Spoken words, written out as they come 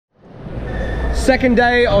Second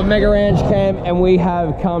day of MegaRanch camp, and we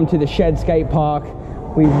have come to the Shed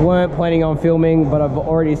Skatepark. We weren't planning on filming, but I've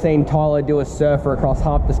already seen Tyler do a surfer across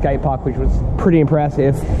half the skate park, which was pretty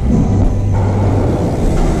impressive.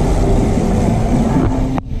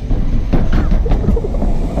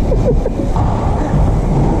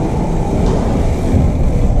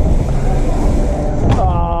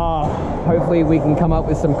 Hopefully we can come up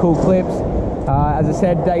with some cool clips. As I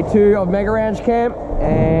said, day 2 of MegaRanch camp,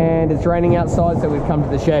 and it's raining outside, so we've come to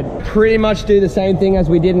the shed. Pretty much do the same thing as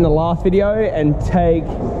we did in the last video and take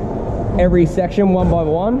every section one by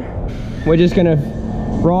one. We're just gonna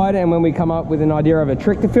ride, and when we come up with an idea of a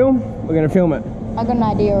trick to film, we're gonna film it. I got an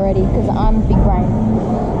idea already because I'm big brain.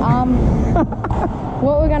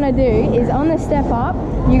 What we're gonna do is on the step up,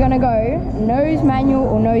 you're gonna go nose manual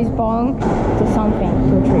or nose bonk to something,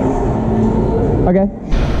 to a trick. Okay.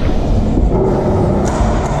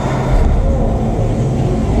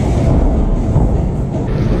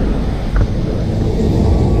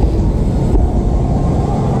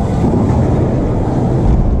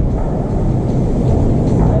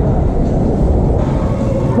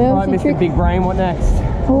 Right, Mr. Big Brain, what next?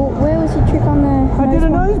 Well, where was your trick on the I did a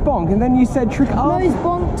nose bonk, and then you said trick up. Nose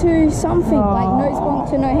bonk to something, like nose bonk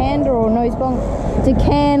to no hander or nose bonk to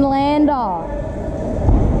can lander.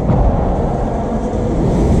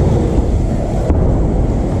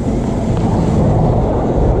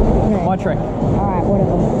 My trick. Alright,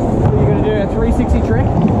 whatever. So you're going to do a 360 trick,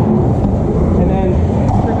 and then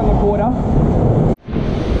trick on the quarter.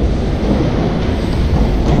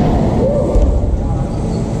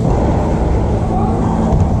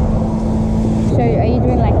 So are you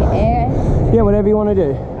doing like the air? Yeah, whatever you want to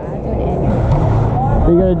do. I'm doing air.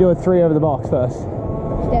 You're going to do a 3 over the box first.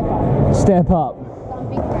 Step up. Step up. I'm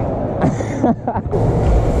big brain.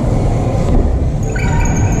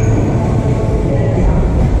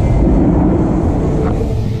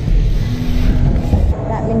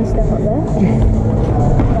 Step up there.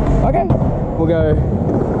 Okay. We'll go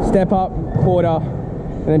step up, quarter,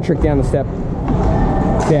 and then trick down the step.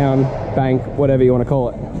 Down, bank, whatever you want to call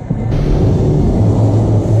it.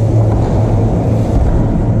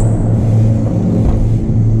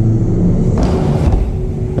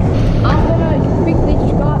 I'm gonna quickly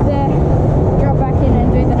just go up there, drop back in,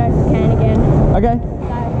 and do the nose can again. Okay.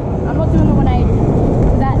 So, I'm not doing the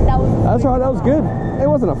 180. That was. That's right. That was good. It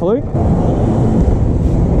wasn't a fluke.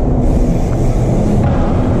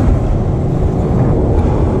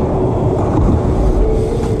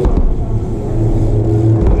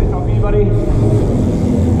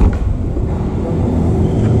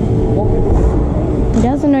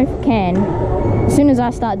 As soon as I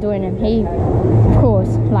start doing them, he, of course,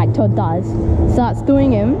 like Todd does, starts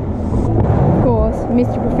doing them. Of course,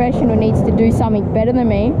 Mr. Professional needs to do something better than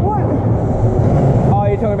me. What? Oh,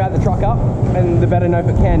 you're talking about the truck up and the better no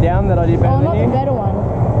foot can down that I did better than you? Oh, not the better one.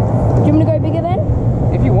 Do you want me to go bigger then?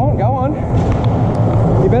 If you want, go on.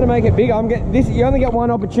 You better make it bigger. You only get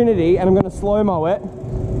one opportunity, and I'm going to slow-mo it.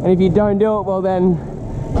 And if you don't do it, well then,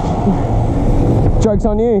 joke's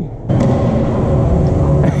on you.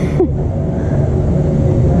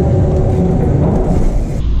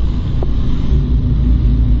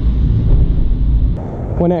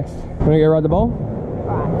 What next? Want to go ride the bowl?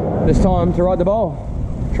 Right. It's time to ride the bowl.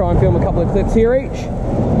 Try and film a couple of clips here each.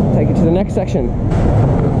 Take it to the next section.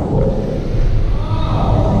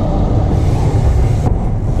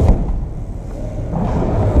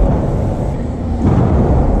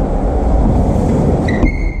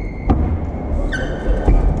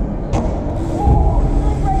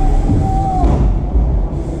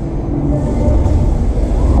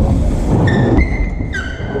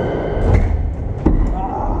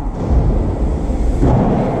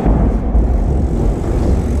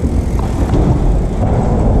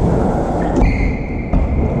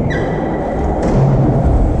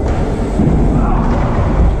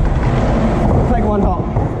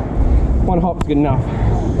 One hop's good enough.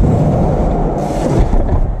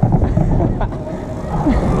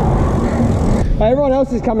 Everyone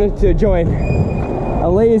else is coming to join.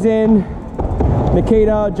 Ali is in,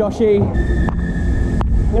 Nikita, Joshy.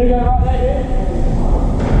 I'm gonna go right there, dude.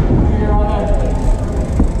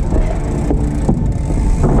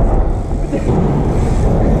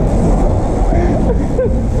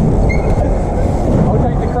 I'll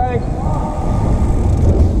take the crank.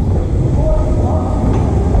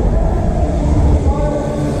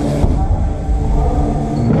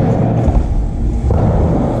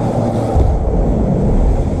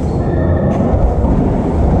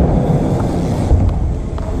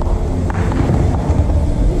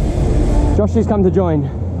 Joshy's come to join.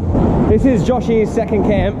 This is Joshy's second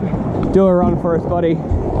camp. Do a run for us, buddy.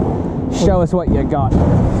 Show us what you got.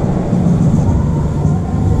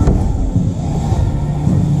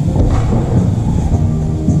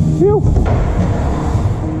 Phew.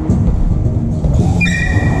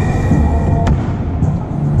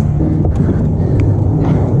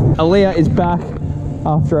 Aaliyah is back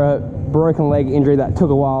after a broken leg injury that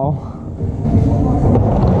took a while.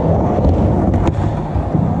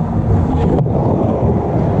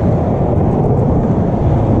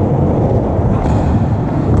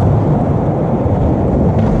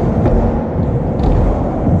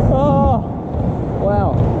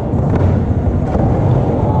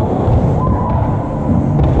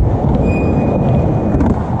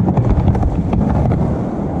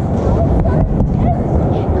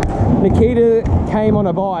 Nikita came on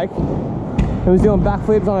a bike and was doing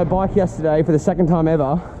backflips on her bike yesterday for the second time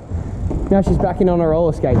ever. Now she's back in on her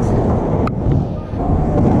roller skates.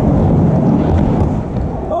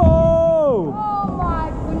 Oh! Oh my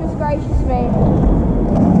goodness gracious me.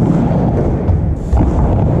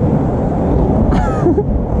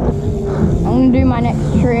 I'm gonna do my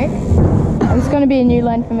next trick. It's gonna be a new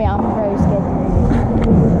learn for me. I'm very scared.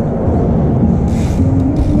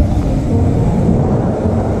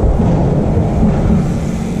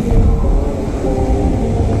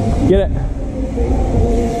 Get it.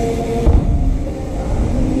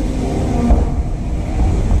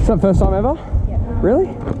 Is that first time ever? Yeah. Really?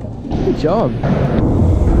 Good job.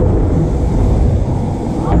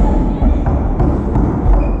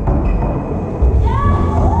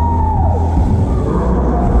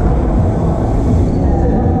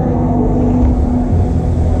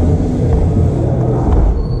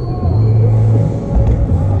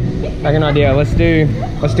 Like an idea, let's do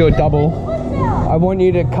a double. I want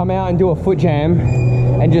you to come out and do a foot jam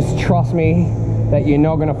and just trust me that you're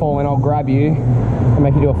not gonna fall and I'll grab you and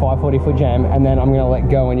make you do a 540 foot jam and then I'm gonna let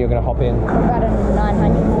go and you're gonna hop in. What about a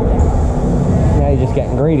 900 foot jam? Now you're just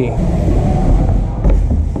getting greedy. Have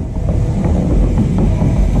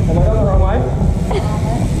I gone the wrong way?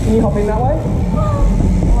 Can you hop in that way?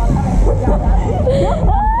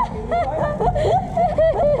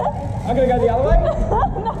 I'm gonna go the other way?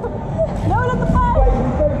 No, not the fire! Wait,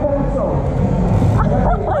 you go pencil.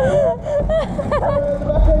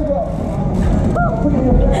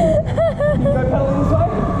 You go pedaling this way?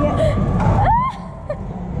 Yeah.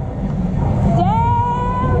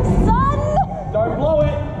 Damn, son! Don't blow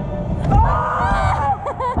it! Oh.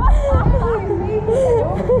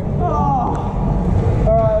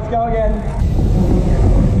 Alright, let's go again.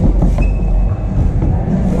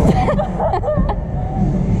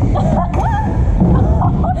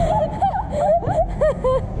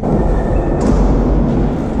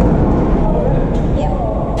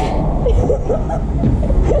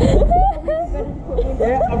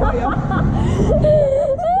 Yeah, I've got you.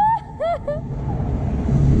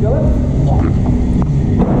 Feel it?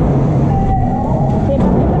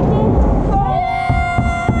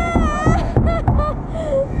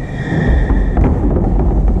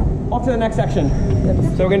 Off to the next section.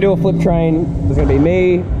 So we're going to do a flip train. There's going to be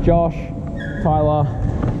me, Josh, Tyler,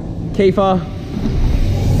 Kiefer,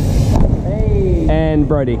 and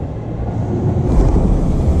Brody.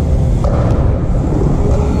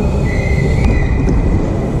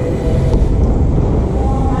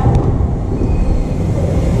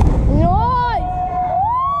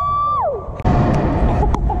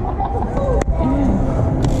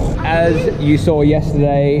 As you saw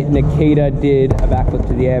yesterday, Nikita did a backflip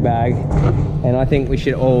to the airbag, and I think we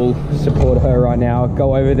should all support her right now.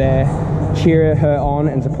 Go over there, cheer her on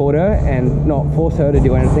and support her, and not force her to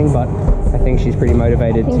do anything, but I think she's pretty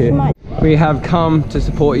motivated to. We have come to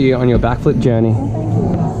support you on your backflip journey.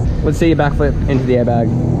 Thank you. Let's see your backflip into the airbag.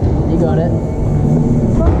 You got it.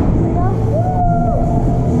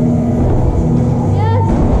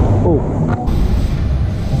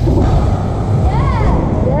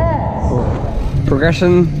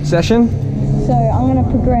 Progression session? So I'm going to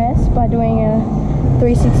progress by doing a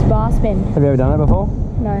 360 bar spin. Have you ever done it before?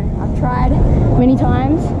 No, I've tried many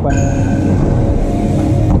times.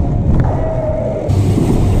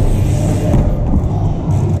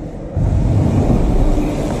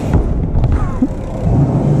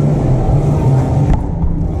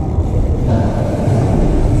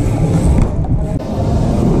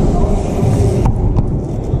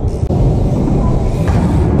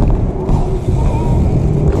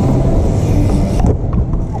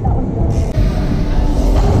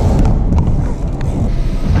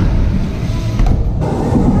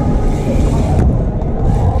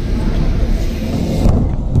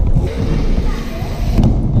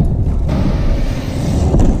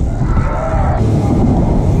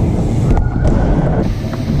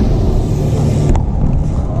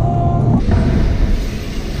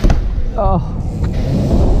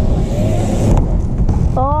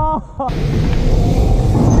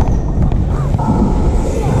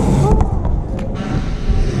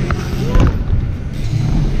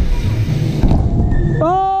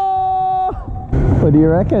 What do you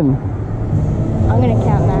reckon? I'm gonna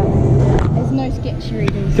count that. There's no sketch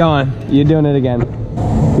readers. Go on, you're doing it again.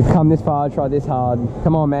 You've come this far, try this hard.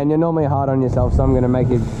 Come on, man, you're normally hard on yourself, so I'm gonna make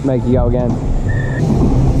you go again.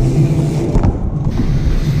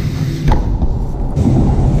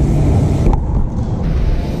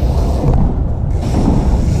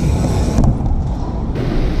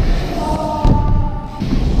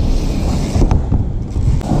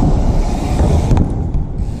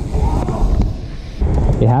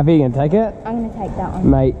 You happy? You gonna take it? I'm gonna take that one.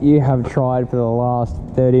 Mate, you have tried for the last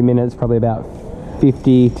 30 minutes, probably about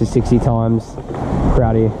 50 to 60 times.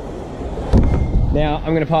 Proud of you. Now,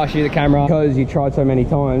 I'm gonna pass you the camera because you tried so many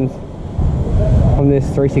times on this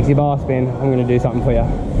 360 bar spin. I'm gonna do something for you.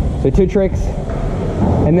 So 2 tricks,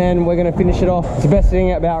 and then we're gonna finish it off. It's the best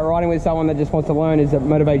thing about riding with someone that just wants to learn is it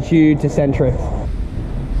motivates you to send tricks.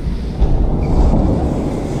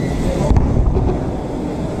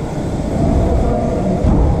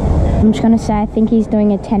 I'm just gonna say I think he's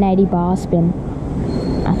doing a 1080 bar spin.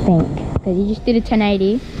 I think. Because he just did a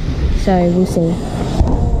 1080. So we'll see.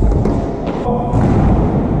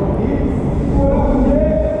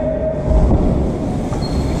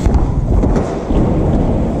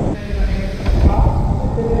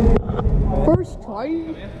 First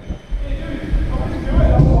time.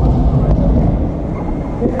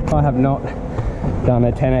 I have not done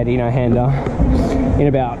a 1080 no-hander in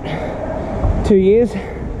about 2 years.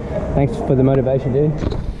 Thanks for the motivation, dude.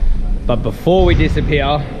 But before we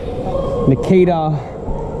disappear,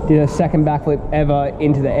 Nikita did her second backflip ever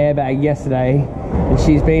into the airbag yesterday, and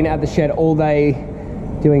she's been at the shed all day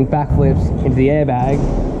doing backflips into the airbag,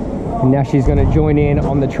 and now she's going to join in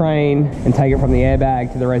on the train and take it from the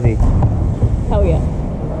airbag to the Resi. Hell yeah.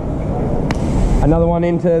 Another one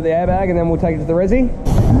into the airbag and then we'll take it to the Resi.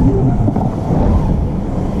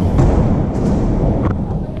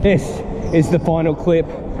 This is the final clip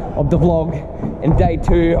of the vlog and day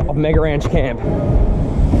 2 of MegaRanch camp.